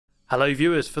Hello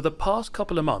viewers, for the past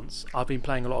couple of months I've been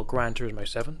playing a lot of Gran Turismo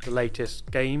 7, the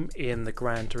latest game in the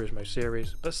Gran Turismo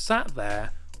series, but sat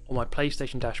there on my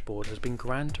PlayStation dashboard has been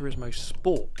Gran Turismo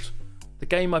Sport, the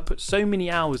game I put so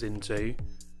many hours into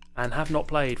and have not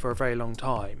played for a very long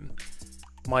time.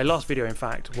 My last video in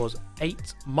fact was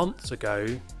 8 months ago,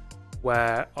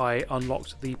 where I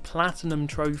unlocked the Platinum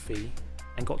trophy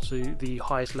and got to the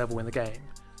highest level in the game.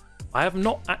 I have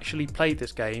not actually played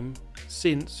this game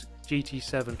since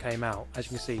GT7 came out. As you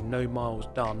can see, no miles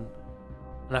done,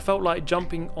 and I felt like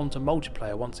jumping onto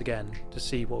multiplayer once again to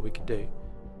see what we could do.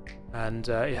 And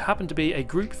it happened to be a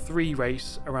Group 3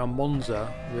 race around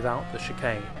Monza without the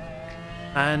chicane,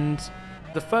 and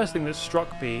the first thing that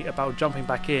struck me about jumping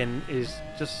back in is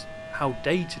just how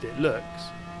dated it looks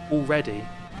already.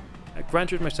 Gran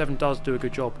Turismo 7 does do a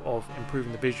good job of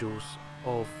improving the visuals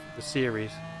of the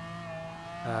series,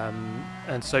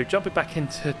 and so jumping back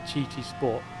into GT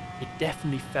Sport, it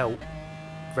definitely felt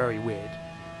very weird.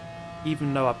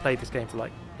 Even though I played this game for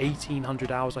like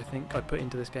 1800 hours, I think I put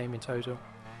into this game in total.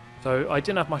 So I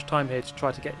didn't have much time here to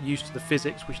try to get used to the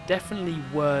physics, which definitely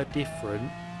were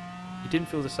different. It didn't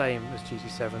feel the same as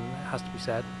GT7, it has to be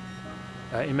said.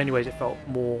 In many ways it felt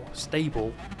more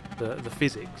stable, the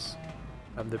physics.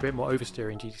 They're a bit more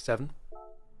oversteer in GT7.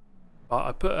 But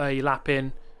I put a lap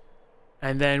in,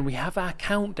 and then we have our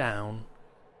countdown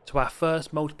to our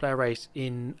first multiplayer race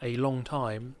in a long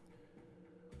time,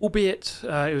 albeit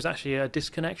it was actually a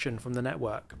disconnection from the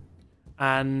network.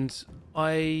 And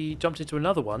I jumped into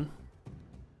another one,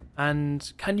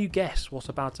 and can you guess what's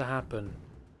about to happen?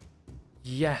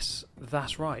 Yes,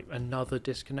 that's right, another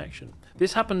disconnection.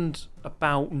 This happened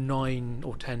about 9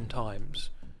 or 10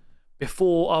 times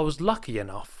before I was lucky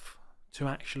enough to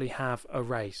actually have a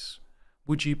race.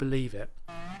 Would you believe it?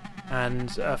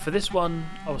 And for this one,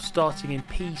 I was starting in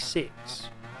P6,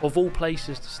 of all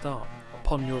places to start,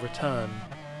 upon your return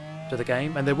to the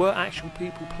game, and there were actual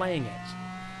people playing it.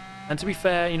 And to be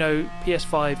fair, you know,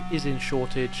 PS5 is in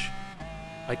shortage.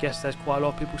 I guess there's quite a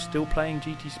lot of people still playing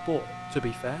GT Sport, to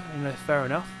be fair, you know, fair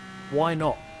enough. Why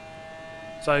not?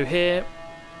 So here,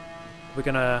 we're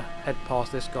going to head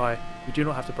past this guy. We do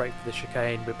not have to brake for the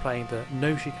chicane, we're playing the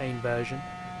no chicane version.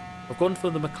 I've gone for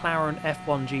the McLaren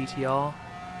F1 GTR,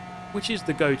 which is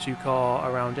the go-to car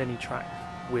around any track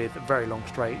with very long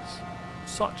straights,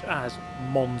 such as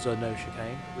Monza no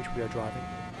chicane, which we are driving.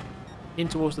 In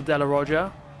towards the Della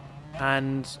Roggia,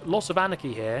 and lots of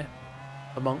anarchy here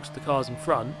amongst the cars in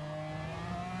front,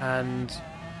 and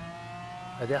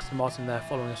the Aston Martin there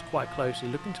following us quite closely,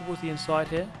 looking towards the inside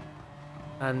here.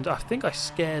 And I think I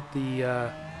scared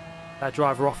that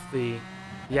driver off the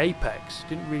apex,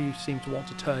 didn't really seem to want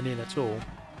to turn in at all,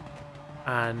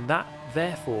 and that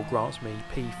therefore grants me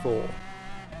P4.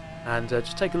 And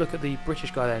just take a look at the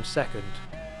British guy there in second,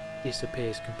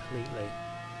 disappears completely.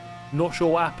 Not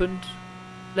sure what happened,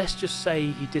 let's just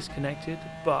say he disconnected,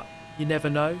 but you never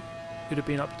know, could have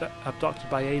been abducted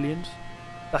by aliens.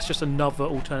 That's just another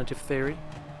alternative theory,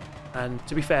 and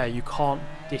to be fair, you can't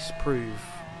disprove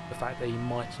the fact that he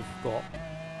might have got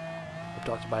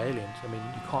abducted by aliens. I mean,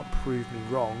 you can't prove me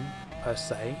wrong per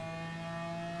se,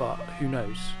 but who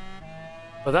knows.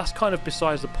 But that's kind of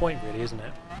besides the point really, isn't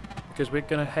it? Because we're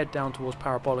going to head down towards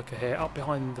Parabolica here, up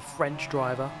behind the French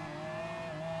driver,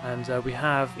 and we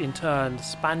have in turn the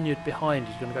Spaniard behind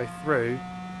who's going to go through.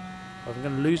 I'm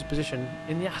going to lose a position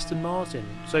in the Aston Martin,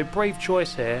 so brave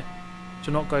choice here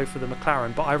to not go for the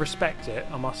McLaren, but I respect it,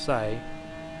 I must say.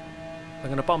 I'm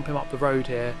going to bump him up the road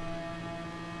here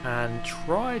and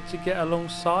try to get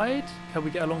alongside. Can we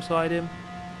get alongside him?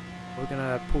 We're going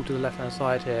to pull to the left hand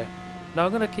side here. Now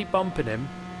I'm going to keep bumping him,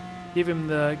 give him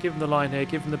the line here,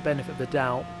 give him the benefit of the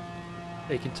doubt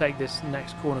that he can take this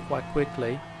next corner quite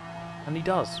quickly, and he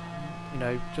does. You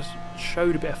know, just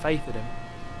showed a bit of faith in him,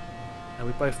 and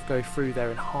we both go through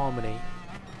there in harmony,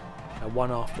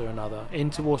 one after another, in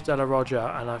towards Della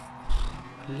Roggia, and I'm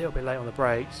a little bit late on the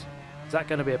brakes. Is that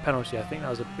going to be a penalty? I think that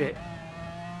was a bit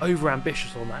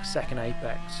over-ambitious on that second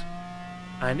apex,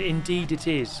 and indeed it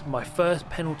is. My first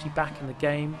penalty back in the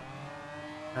game,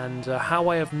 and how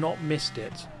I have not missed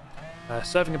it.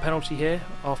 Serving a penalty here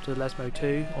after Lesmo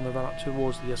 2 on the run up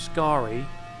towards the Ascari,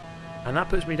 and that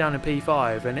puts me down in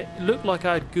P5, and it looked like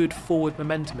I had good forward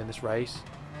momentum in this race,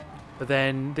 but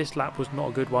then this lap was not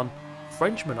a good one.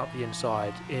 Frenchman up the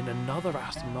inside in another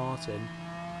Aston Martin,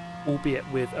 albeit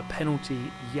with a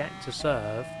penalty yet to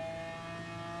serve.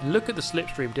 And look at the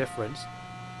slipstream difference.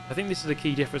 I think this is a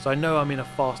key difference. I know I'm in a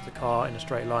faster car in a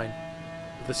straight line,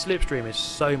 but the slipstream is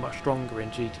so much stronger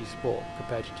in GT Sport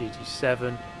compared to GT7.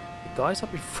 The guys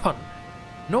up in front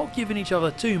not giving each other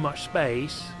too much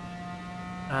space,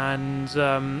 And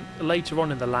later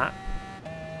on in the lap,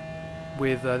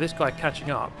 with this guy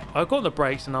catching up, I got on the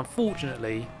brakes, and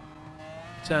unfortunately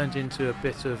it turned into a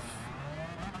bit of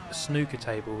a snooker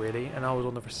table really, and I was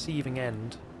on the receiving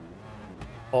end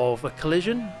of a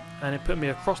collision, and it put me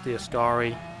across the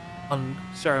Ascari,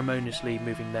 unceremoniously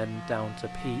moving then down to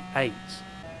P8.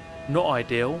 Not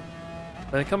ideal.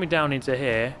 But then coming down into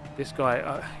here, this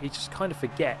guy, he just kind of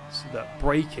forgets that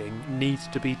braking needs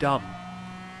to be done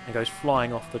and goes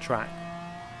flying off the track,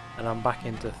 and I'm back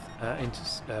into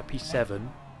P7.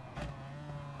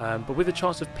 But with a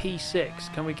chance of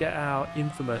P6, can we get our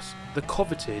infamous, the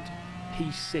coveted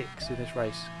P6 in this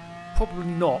race? Probably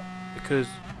not, because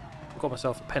I've got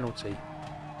myself a penalty,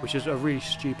 which is a really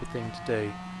stupid thing to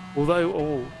do. Although,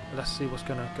 oh, let's see what's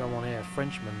going to go on here.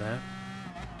 Frenchman there.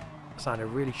 I sounded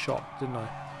really shocked, didn't I?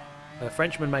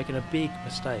 Frenchman making a big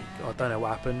mistake. I don't know what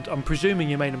happened. I'm presuming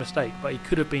he made a mistake, but he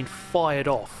could have been fired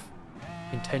off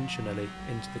intentionally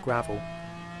into the gravel.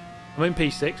 I'm in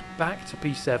P6, back to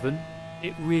P7.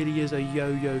 It really is a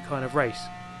yo-yo kind of race.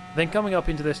 Then coming up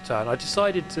into this turn, I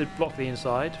decided to block the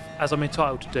inside, as I'm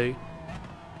entitled to do.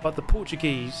 But the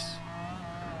Portuguese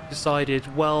decided,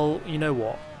 well, you know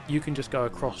what? You can just go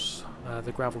across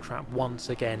the gravel trap once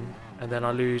again, and then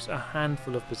I lose a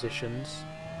handful of positions.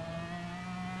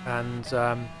 And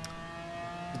the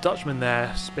Dutchman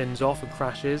there spins off and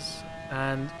crashes,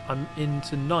 and I'm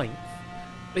into 9th.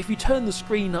 But if you turn the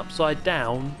screen upside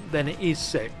down, then it is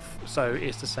 6th, so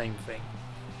it's the same thing.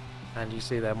 And you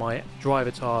see there my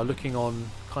drivatar looking on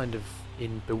kind of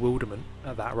in bewilderment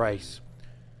at that race.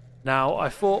 Now I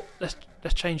thought let's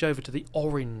change over to the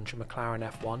orange McLaren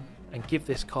F1 and give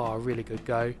this car a really good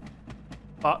go.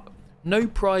 But no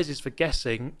prizes for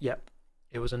guessing. Yep,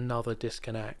 it was another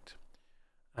disconnect.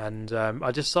 And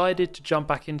I decided to jump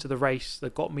back into the race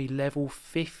that got me level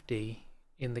 50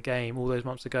 in the game all those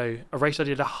months ago. A race I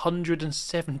did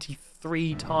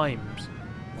 173 times,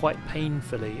 quite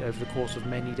painfully over the course of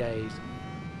many days.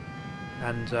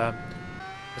 And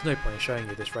there's no point in showing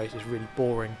you this race, it's really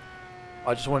boring.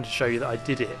 I just wanted to show you that I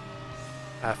did it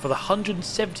for the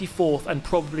 174th and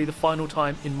probably the final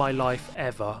time in my life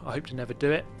ever. I hope to never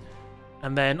do it.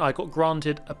 And then I got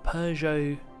granted a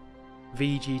Peugeot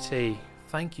VGT.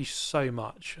 Thank you so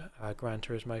much, Gran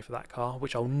Turismo, for that car,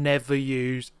 which I'll never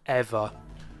use ever.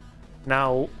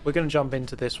 Now, we're going to jump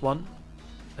into this one.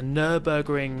 A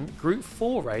Nürburgring Group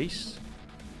 4 race.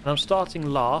 And I'm starting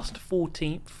last,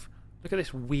 14th. Look at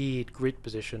this weird grid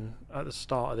position at the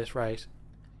start of this race.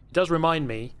 It does remind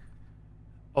me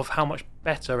of how much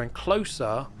better and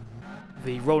closer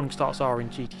the rolling starts are in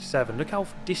GT7. Look how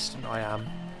distant I am.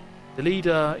 The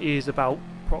leader is about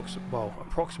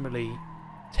approximately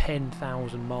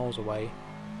 10,000 miles away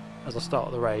as I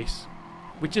start the race,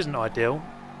 which isn't ideal.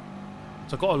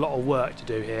 So I've got a lot of work to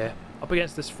do here. Up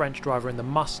against this French driver in the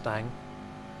Mustang.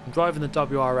 I'm driving the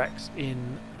WRX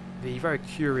in the very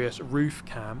curious roof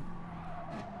cam.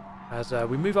 As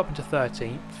we move up into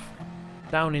 13th,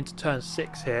 down into turn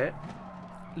 6 here,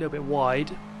 a little bit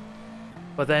wide.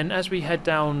 But then as we head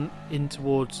down in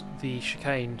towards the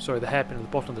chicane, sorry, the hairpin at the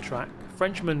bottom of the track,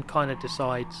 Frenchman kind of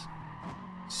decides,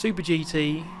 Super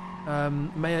GT,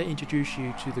 may I introduce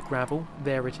you to the gravel?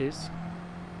 There it is.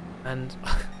 And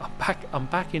I'm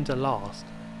back into last.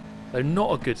 So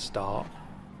not a good start.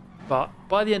 But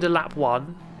by the end of lap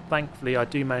 1, thankfully I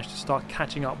do manage to start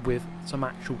catching up with some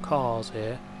actual cars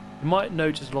here. You might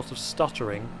notice a lot of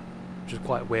stuttering, which is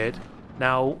quite weird.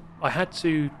 Now, I had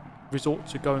to resort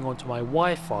to going onto my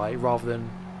Wi-Fi rather than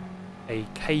a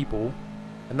cable,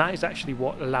 and that is actually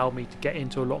what allowed me to get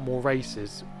into a lot more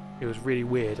races. It was really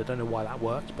weird. I don't know why that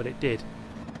worked, but it did.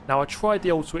 Now, I tried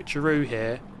the old switcheroo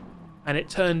here, and it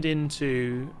turned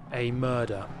into a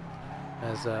murder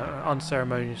as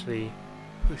unceremoniously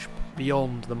pushed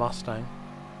beyond the Mustang.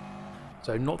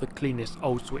 So not the cleanest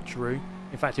old switcheroo.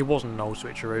 In fact, it wasn't an old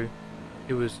switcheroo.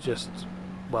 It was just,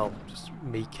 well, just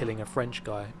me killing a French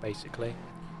guy, basically.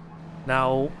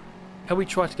 Now, can we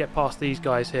try to get past these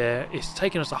guys here? It's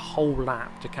taken us a whole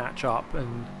lap to catch up,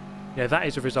 and you know, that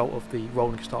is a result of the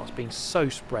rolling starts being so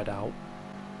spread out.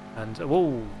 And,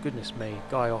 oh, goodness me,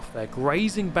 guy off there.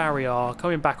 Grazing barrier,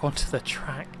 coming back onto the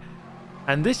track.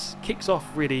 And this kicks off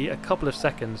really a couple of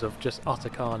seconds of just utter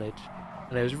carnage.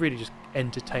 And it was really just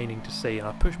entertaining to see. And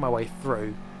I pushed my way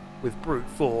through with brute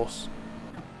force.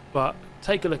 But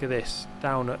take a look at this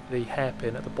down at the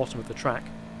hairpin at the bottom of the track.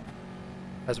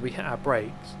 As we hit our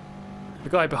brakes. The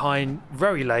guy behind,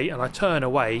 very late, and I turn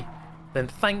away. Then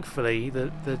thankfully,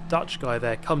 the Dutch guy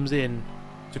there comes in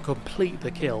to complete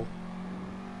the kill.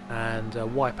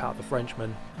 And wipe out the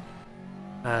Frenchman.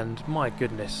 And my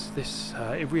goodness, this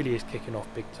it really is kicking off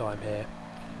big time here.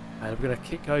 And we're going to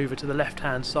kick over to the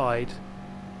left-hand side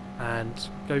and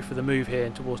go for the move here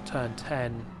and towards turn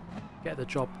 10. Get the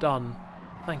job done.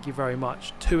 Thank you very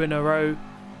much. 2 in a row.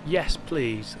 Yes,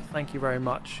 please. Thank you very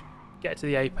much. Get to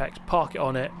the apex, park it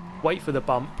on it, wait for the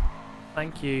bump.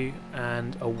 Thank you,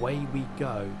 and away we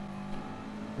go.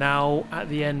 Now, at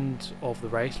the end of the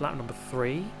race, lap number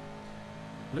 3,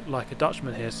 looked like a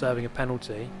Dutchman here serving a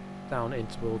penalty down in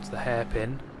towards the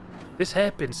hairpin. This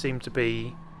hairpin seemed to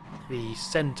be the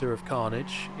centre of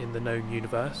carnage in the known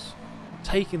universe,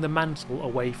 taking the mantle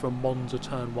away from Monza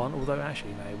turn 1, although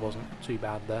actually no, it wasn't too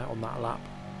bad there on that lap.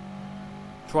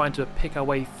 Trying to pick our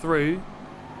way through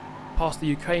past the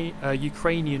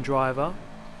Ukrainian driver,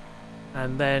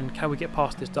 and then can we get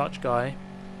past this Dutch guy?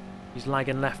 He's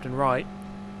lagging left and right,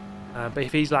 but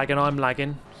if he's lagging, I'm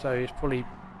lagging, so it's probably,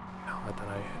 I don't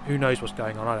know, who knows what's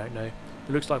going on, I don't know.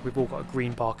 It looks like we've all got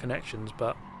green bar connections,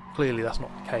 but clearly that's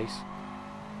not the case,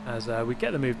 as we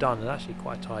get the move done. And actually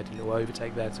quite a tidy little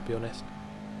overtake there, to be honest.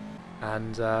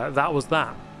 And that was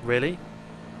that, really.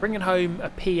 Bringing home a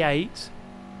P8,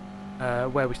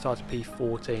 where we started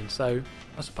P14, so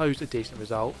I suppose a decent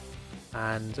result.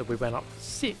 And we went up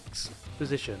 6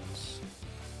 positions.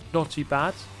 Not too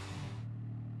bad.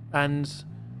 And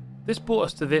this brought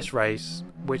us to this race,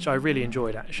 which I really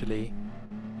enjoyed, actually.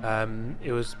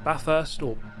 It was Bathurst,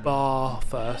 or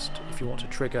Barthurst, if you want to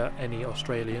trigger any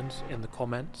Australians in the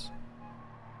comments.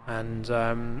 And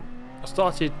I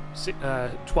started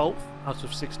 12th out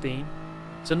of 16.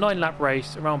 It's a 9-lap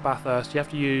race around Bathurst. You have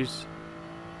to use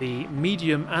the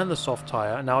medium and the soft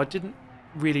tyre. Now, I didn't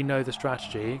really know the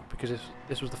strategy because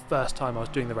this was the first time I was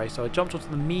doing the race, so I jumped onto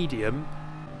the medium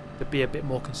to be a bit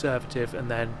more conservative and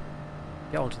then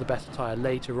get onto the better tyre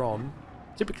later on.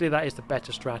 Typically that is the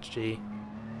better strategy,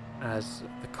 as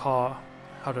the car,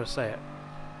 how do I say it,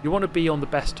 you want to be on the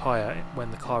best tyre when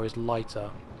the car is lighter,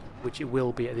 which it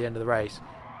will be at the end of the race.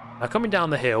 Now, coming down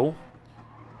the hill,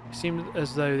 it seemed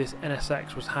as though this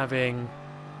NSX was having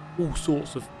all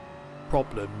sorts of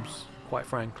problems, quite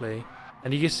frankly,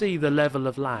 and you can see the level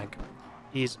of lag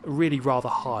is really rather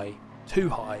high, too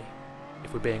high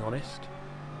if we're being honest,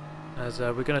 as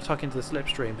we're going to tuck into the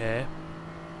slipstream here,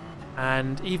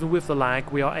 and even with the lag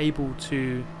we are able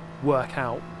to work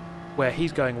out where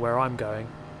he's going, where I'm going.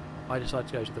 I decided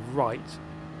to go to the right.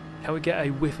 Can we get a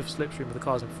whiff of slipstream with the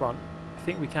cars in front? I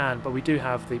think we can, but we do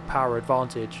have the power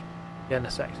advantage. The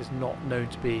NSX is not known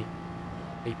to be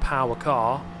a power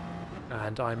car,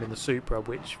 and I'm in the Supra,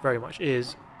 which very much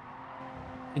is.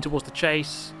 In towards the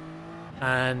chase,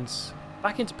 and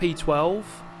back into P12,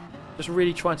 just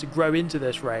really trying to grow into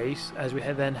this race as we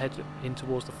then head in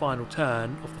towards the final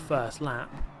turn of the first lap.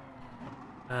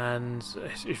 And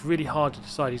it's really hard to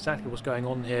decide exactly what's going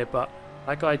on here, but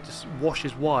that guy just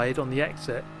washes wide on the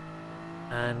exit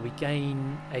and we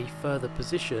gain a further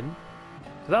position.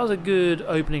 So that was a good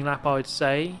opening lap, I would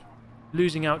say,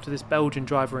 losing out to this Belgian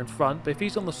driver in front, but if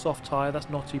he's on the soft tyre, that's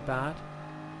not too bad.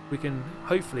 We can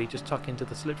hopefully just tuck into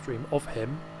the slipstream of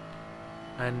him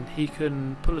and he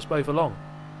can pull us both along.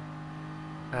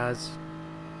 As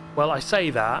well, I say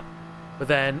that, but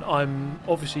then I'm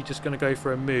obviously just going to go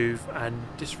for a move and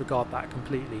disregard that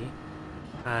completely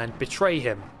and betray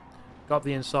him. Go up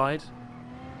the inside,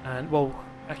 and well,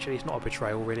 actually it's not a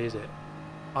betrayal really, is it?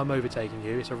 I'm overtaking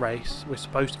you, it's a race, we're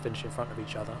supposed to finish in front of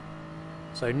each other.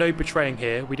 So no betraying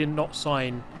here. We did not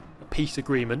sign a peace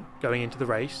agreement going into the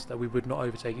race that we would not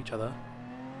overtake each other.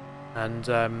 And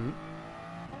I'm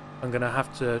going to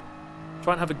have to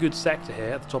try and have a good sector here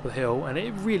at the top of the hill, and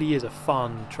it really is a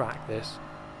fun track, this,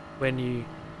 when you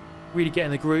really get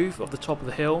in the groove of the top of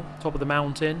the hill, top of the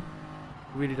mountain.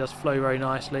 It really does flow very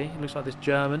nicely. It looks like this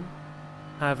German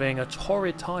having a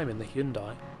torrid time in the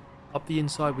Hyundai. Up the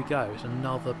inside we go. It's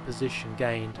another position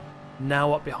gained,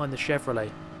 now up behind the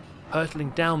Chevrolet, hurtling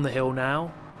down the hill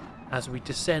now as we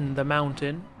descend the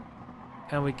mountain.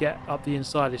 Can we get up the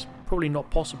inside? It's probably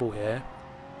not possible here.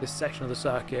 This section of the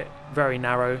circuit, very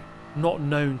narrow, not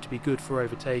known to be good for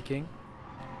overtaking.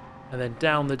 And then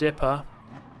down the dipper.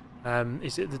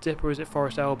 Is it the dipper or is it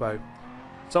Forest Elbow?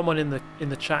 Someone in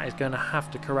the chat is going to have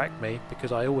to correct me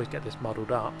because I always get this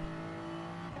muddled up.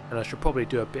 And I should probably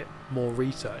do a bit more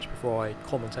research before I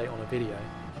commentate on a video.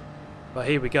 But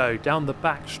here we go, down the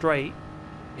back straight.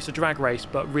 It's a drag race,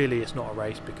 but really it's not a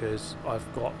race because I've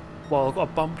got a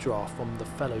bump draft from the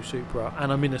fellow Supra,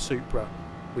 and I'm in a Supra,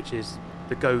 which is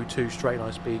the go-to straight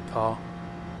line speed car,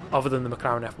 other than the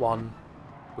McLaren F1,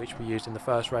 which we used in the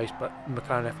first race, but the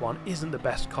McLaren F1 isn't the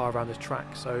best car around this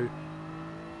track, so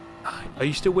are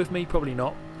you still with me? Probably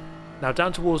not. Now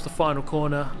down towards the final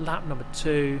corner, lap number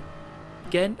 2.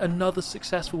 Again, another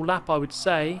successful lap, I would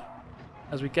say.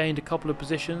 as we gained a couple of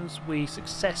positions. We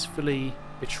successfully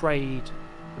betrayed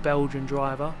the Belgian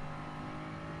driver,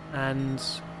 and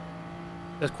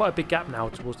there's quite a big gap now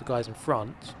towards the guys in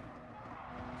front.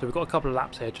 So we've got a couple of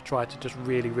laps here to try to just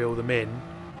really reel them in.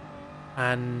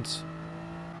 And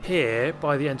here,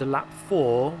 by the end of lap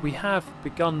 4, we have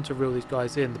begun to reel these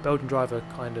guys in. The Belgian driver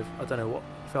kind of, I don't know what,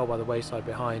 fell by the wayside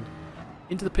behind.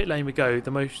 Into the pit lane we go, the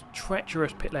most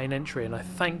treacherous pit lane entry, and I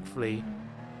thankfully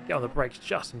get on the brakes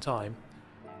just in time.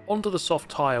 Onto the soft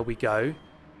tyre we go,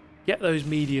 get those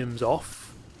mediums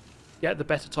off, get the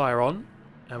better tyre on,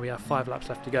 and we have 5 laps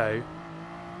left to go.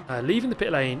 Leaving the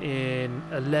pit lane in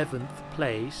 11th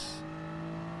place,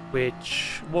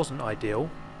 which wasn't ideal.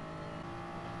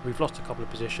 We've lost a couple of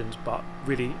positions, but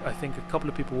really I think a couple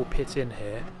of people will pit in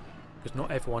here, because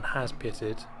not everyone has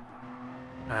pitted,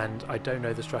 and I don't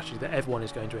know the strategy that everyone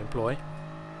is going to employ.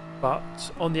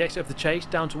 But on the exit of the chase,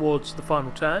 down towards the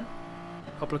final turn,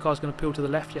 a couple of cars going to peel to the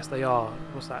left. Yes, they are.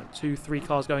 What's that? 2-3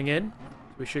 cars going in.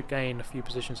 So we should gain a few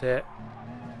positions here.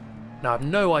 Now, I have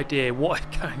no idea what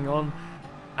is going on,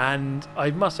 and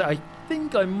I must say, I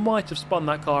think I might have spun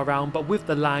that car around, but with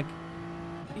the lag,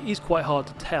 it is quite hard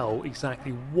to tell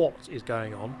exactly what is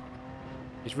going on.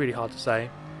 It's really hard to say.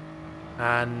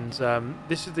 And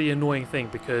this is the annoying thing,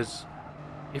 because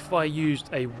if I used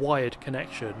a wired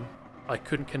connection, I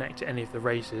couldn't connect to any of the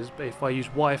races, but if I use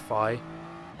Wi-Fi, it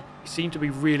seemed to be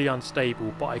really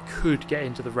unstable, but I could get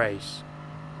into the race.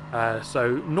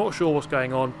 So not sure what's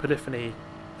going on. Polyphony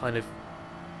kind of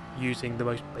using the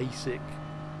most basic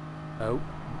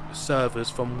servers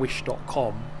from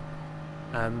wish.com,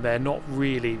 and they're not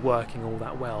really working all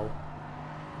that well.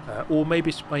 Or maybe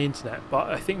it's my internet, but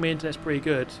I think my internet's pretty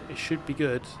good. It should be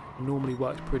good. It normally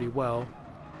works pretty well.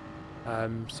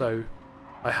 So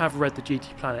I have read the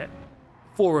GT Planet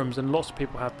forums, and lots of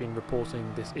people have been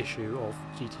reporting this issue of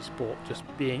GT Sport just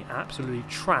being absolutely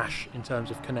trash in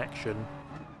terms of connection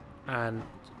and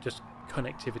just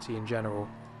connectivity in general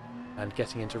and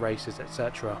getting into races,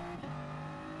 etc.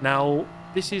 Now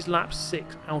this is lap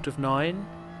 6 out of 9,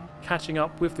 catching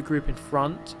up with the group in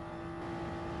front,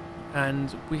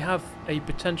 and we have a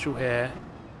potential here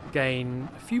to gain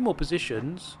a few more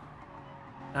positions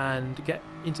and get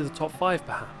into the top 5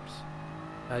 perhaps.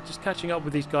 Just catching up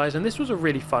with these guys, and this was a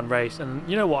really fun race, and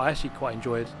you know what, I actually quite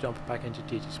enjoyed jumping back into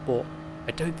GT Sport.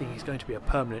 I don't think it's going to be a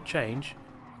permanent change.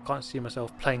 I can't see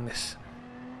myself playing this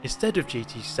instead of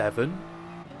GT7,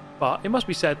 but it must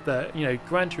be said that, you know,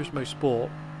 Gran Turismo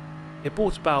Sport, it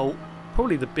brought about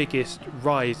probably the biggest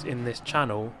rise in this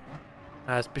channel,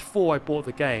 as before I bought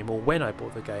the game, or when I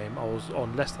bought the game, I was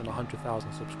on less than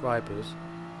 100,000 subscribers,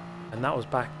 and that was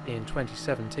back in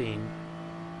 2017.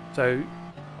 So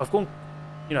I've gone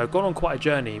on quite a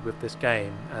journey with this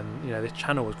game, and you know, this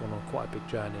channel has gone on quite a big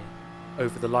journey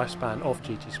over the lifespan of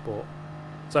GT Sport.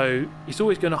 So it's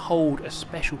always going to hold a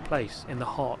special place in the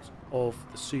heart of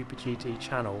the Super GT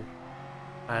channel,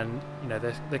 and you know,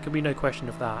 there can be no question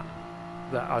of that.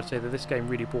 That I would say that this game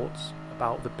really brought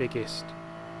about the biggest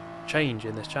change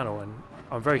in this channel, and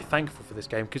I'm very thankful for this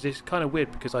game, because it's kind of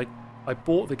weird, because I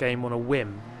bought the game on a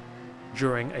whim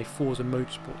during a Forza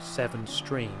Motorsport 7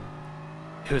 stream.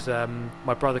 It was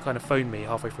my brother kind of phoned me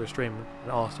halfway through a stream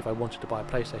and asked if I wanted to buy a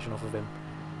PlayStation off of him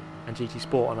and GT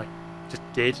Sport, and I just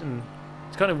did. And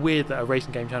it's kind of weird that a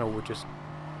racing game channel would just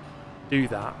do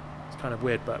that. It's kind of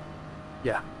weird, but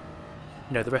yeah,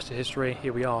 you know, the rest of history.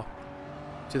 Here we are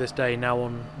to this day, now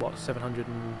on what,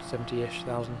 770-ish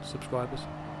thousand subscribers.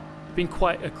 It's been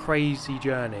quite a crazy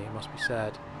journey, it must be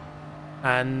said.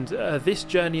 And this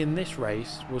journey in this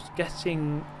race was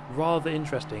getting rather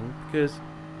interesting, because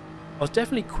I was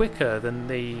definitely quicker than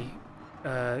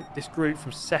this group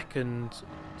from 2nd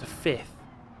to 5th,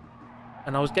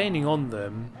 and I was gaining on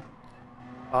them,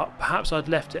 but perhaps I'd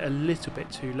left it a little bit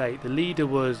too late. The leader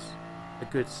was a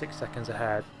good 6 seconds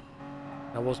ahead,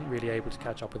 and I wasn't really able to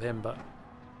catch up with him, but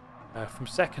from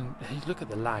 2nd, look at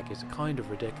the lag, it's kind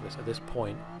of ridiculous at this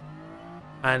point.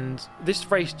 And this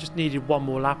race just needed one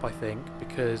more lap, I think,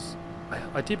 because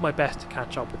I did my best to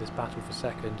catch up with this battle for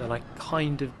 2nd, and I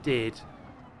kind of did.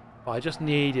 But I just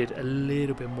needed a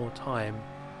little bit more time.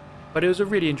 But it was a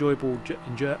really enjoyable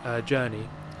journey. I'm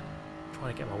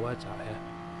trying to get my words out here.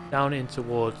 Down in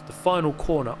towards the final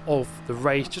corner of the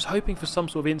race, just hoping for some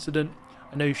sort of incident.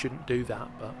 I know you shouldn't do that,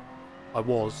 but I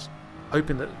was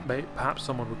hoping that perhaps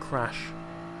someone would crash.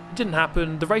 It didn't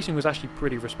happen. The racing was actually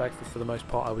pretty respectful for the most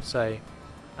part, I would say.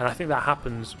 And I think that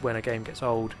happens when a game gets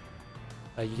old.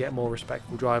 You get more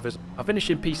respectful drivers. I finished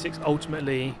in P6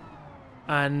 ultimately,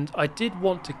 and I did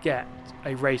want to get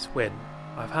a race win.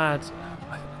 I've had,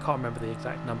 I can't remember the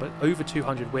exact number, over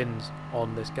 200 wins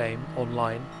on this game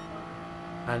online.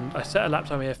 and I set a lap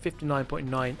time here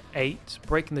 59.98,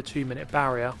 breaking the 2-minute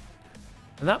barrier,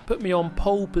 and that put me on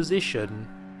pole position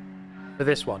for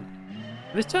this one.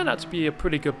 And this turned out to be a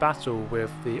pretty good battle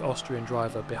with the Austrian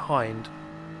driver behind.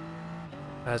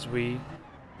 As we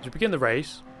begin the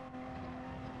race,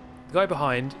 the guy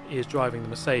behind is driving the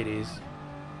Mercedes,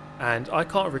 and I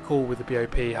can't recall with the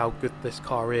BOP how good this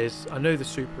car is. I know the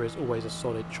Supra is always a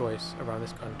solid choice around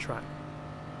this kind of track,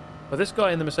 but this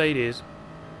guy in the Mercedes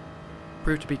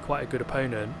proved to be quite a good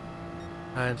opponent,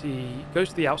 and he goes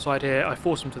to the outside here. I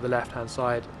force him to the left hand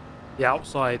side, the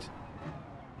outside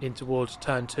in towards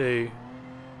turn 2,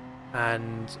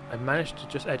 and I managed to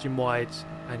just edge him wide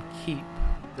and keep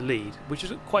the lead, which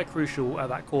is quite crucial at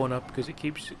that corner because it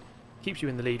keeps you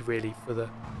in the lead really for the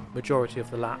majority of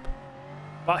the lap.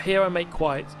 But here I make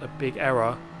quite a big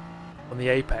error on the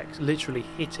apex, literally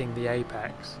hitting the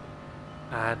apex,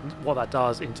 and what that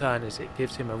does in turn is it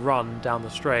gives him a run down the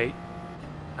straight,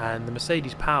 and the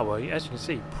Mercedes power, as you can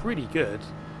see, pretty good,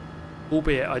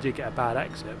 albeit I did get a bad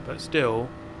exit, but still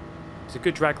it's a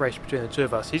good drag race between the two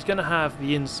of us. He's going to have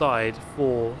the inside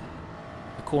for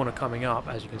the corner coming up,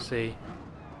 as you can see,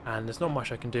 and there's not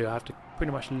much I can do. I have to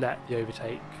pretty much let the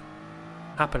overtake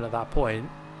happen at that point,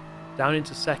 down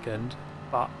into second,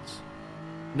 but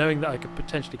knowing that I could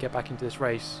potentially get back into this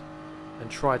race and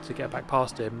try to get back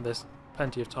past him, there's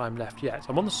plenty of time left yet.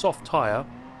 So I'm on the soft tyre,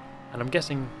 and I'm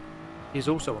guessing he's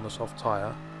also on the soft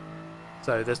tyre,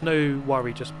 so there's no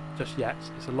worry just yet.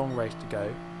 It's a long race to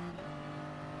go,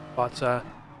 but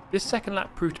this second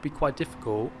lap proved to be quite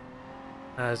difficult,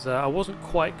 as I wasn't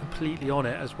quite completely on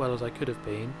it as well as I could have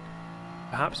been.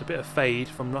 Perhaps a bit of fade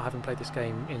from not having played this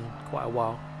game in quite a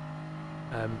while,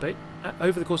 but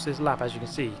over the course of this lap, as you can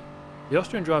see, the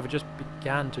Austrian driver just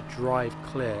began to drive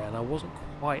clear, and I wasn't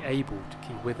quite able to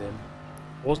keep with him.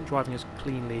 I wasn't driving as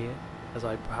cleanly as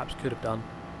I perhaps could have done,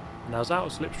 and I was out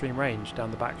of slipstream range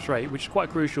down the back straight, which is quite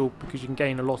crucial because you can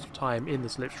gain a lot of time in the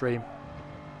slipstream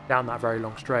down that very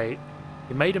long straight.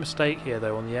 He made a mistake here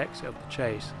though on the exit of the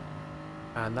chase,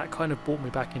 and that kind of brought me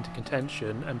back into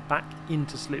contention and back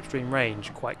into slipstream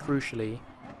range quite crucially,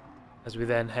 as we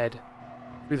then head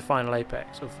through the final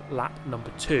apex of lap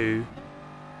number 2.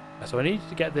 So I needed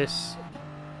to get this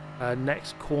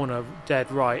next corner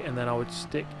dead right, and then I would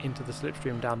stick into the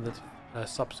slipstream down the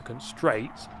subsequent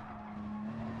straight.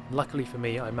 Luckily for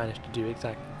me, I managed to do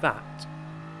exactly that.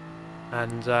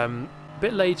 And a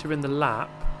bit later in the lap,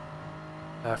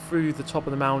 through the top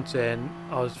of the mountain,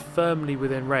 I was firmly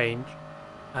within range,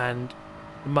 and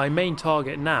my main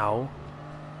target now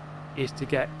is to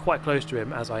get quite close to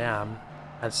him, as I am,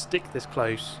 and stick this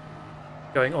close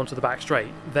going onto the back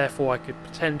straight. Therefore I could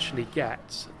potentially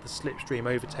get the slipstream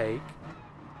overtake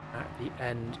at the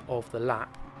end of the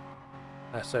lap.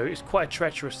 So it's quite a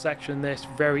treacherous section, this,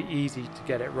 very easy to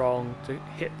get it wrong, to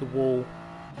hit the wall,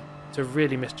 to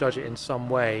really misjudge it in some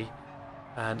way,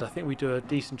 and I think we do a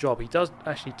decent job. He does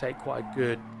actually take quite a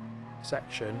good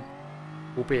section,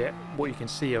 albeit what you can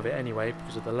see of it anyway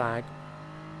because of the lag.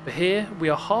 But here we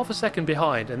are half a second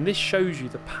behind, and this shows you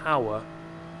the power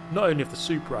not only of the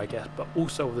Supra, I guess, but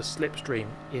also of the slipstream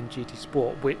in GT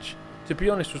Sport, which, to be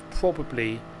honest, was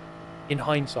probably, in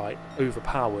hindsight,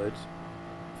 overpowered.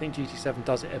 I think GT7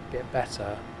 does it a bit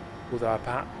better, although I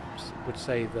perhaps would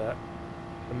say that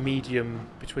a medium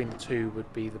between the two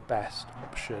would be the best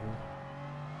option.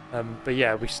 But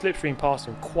yeah, we slipstream past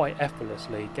him quite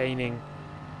effortlessly, gaining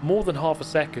more than half a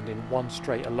second in one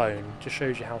straight alone. Just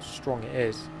shows you how strong it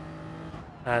is.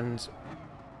 And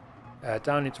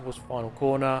down in towards the final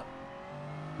corner,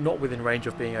 not within range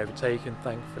of being overtaken,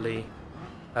 thankfully.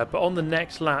 But on the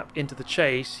next lap into the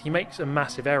chase, he makes a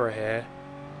massive error here.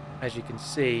 As you can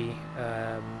see,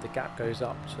 the gap goes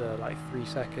up to like 3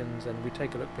 seconds, and we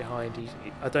take a look behind.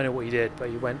 I don't know what he did, but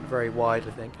he went very wide,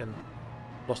 I think, and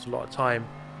lost a lot of time.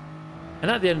 And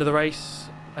at the end of the race,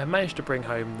 I managed to bring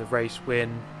home the race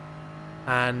win,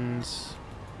 and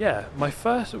yeah, my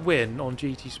first win on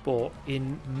GT Sport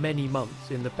in many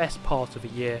months, in the best part of a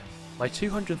year, my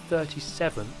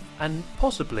 237th and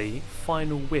possibly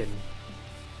final win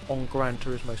on Gran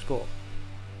Turismo Sport.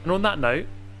 And on that note,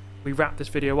 we wrap this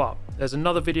video up. There's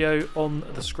another video on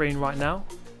the screen right now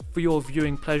for your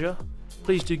viewing pleasure.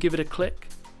 Please do give it a click,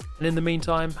 and in the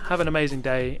meantime, have an amazing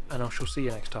day, and I shall see you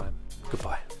next time.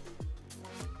 Goodbye.